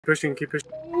Pushing, keep pushing.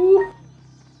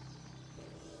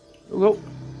 Go.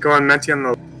 Go on, Matty on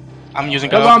the. I'm using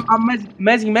Go, a... I'm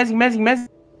mezzing.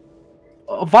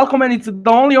 Valcoman, it's the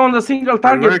only on the single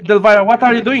target, Delvira. What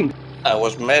are you doing? I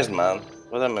was mezzed, man.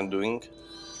 What am I doing?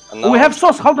 We have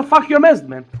sauce. How the fuck you're mezzed,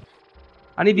 man?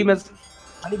 I need the mezz.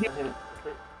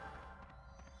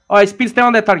 Alright, speed, stay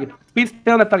on that target. Speed,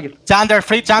 stay on that target. Chander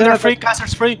free,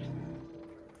 casters free.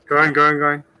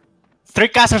 Going. 3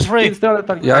 casters free. Speed, stay on that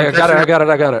target. Yeah, I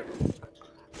got it.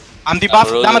 I'm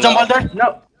debuffed. Damage on Boulder.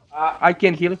 No, I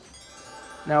can't heal.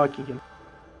 Now I can heal.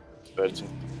 Purging.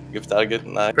 Give target,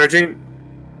 nice. Purging.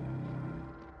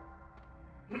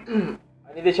 I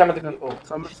need a shaman to go.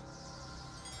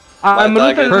 I'm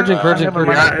rooted. Purging.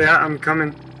 Yeah, I'm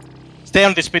coming. Stay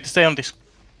on this speed, stay on this.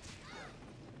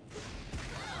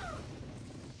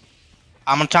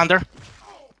 I'm on Chander.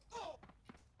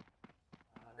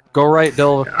 Go right,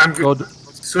 Dill. I'm Go.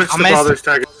 Switch I'm to messed. Baldur's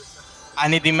target. I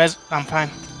need the mess. I'm fine.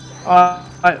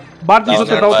 Bart is Down rooted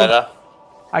there, also. Lyra.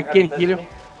 I can't heal you.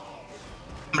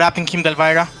 I'm wrapping him,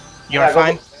 Delvira. You're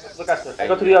fine. Look at it.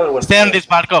 Go to the other one. Stay on this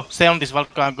Valko. Stay on this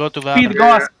Valko. Go to the Speed,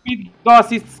 other. go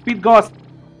assist. Speed, go assist.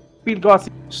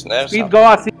 Snares. Speed,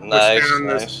 go assist.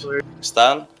 Nice.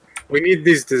 Stun. We need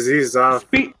this disease off.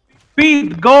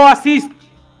 Speed, go assist.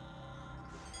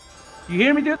 You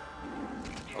hear me, dude?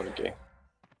 Okay.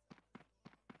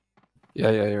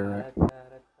 Yeah, you're right.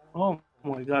 Oh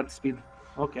my god, speed.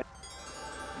 Okay.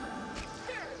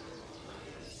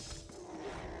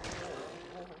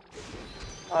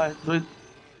 Alright, do it.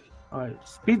 Alright,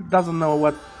 speed doesn't know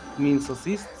what means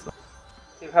assist. So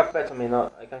You have pets on me,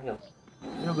 no, I can heal.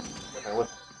 you're good. Okay, what?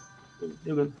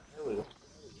 You're good. There we go.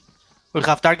 We'll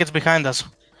have targets behind us.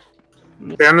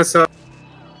 Stay on the cell.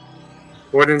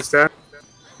 Wooden staff.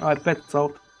 Alright, pets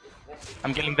out.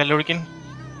 I'm killing the Lurkin.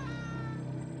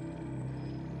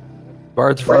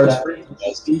 Bard's first.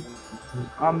 Okay.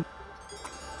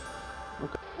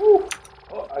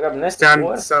 Oh, I got nested.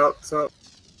 Stand, cell.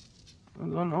 I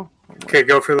don't know. Okay,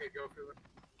 go for the.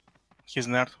 He's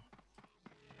nerd.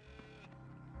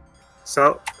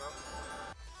 Cell.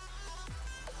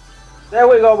 There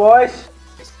we go, boys.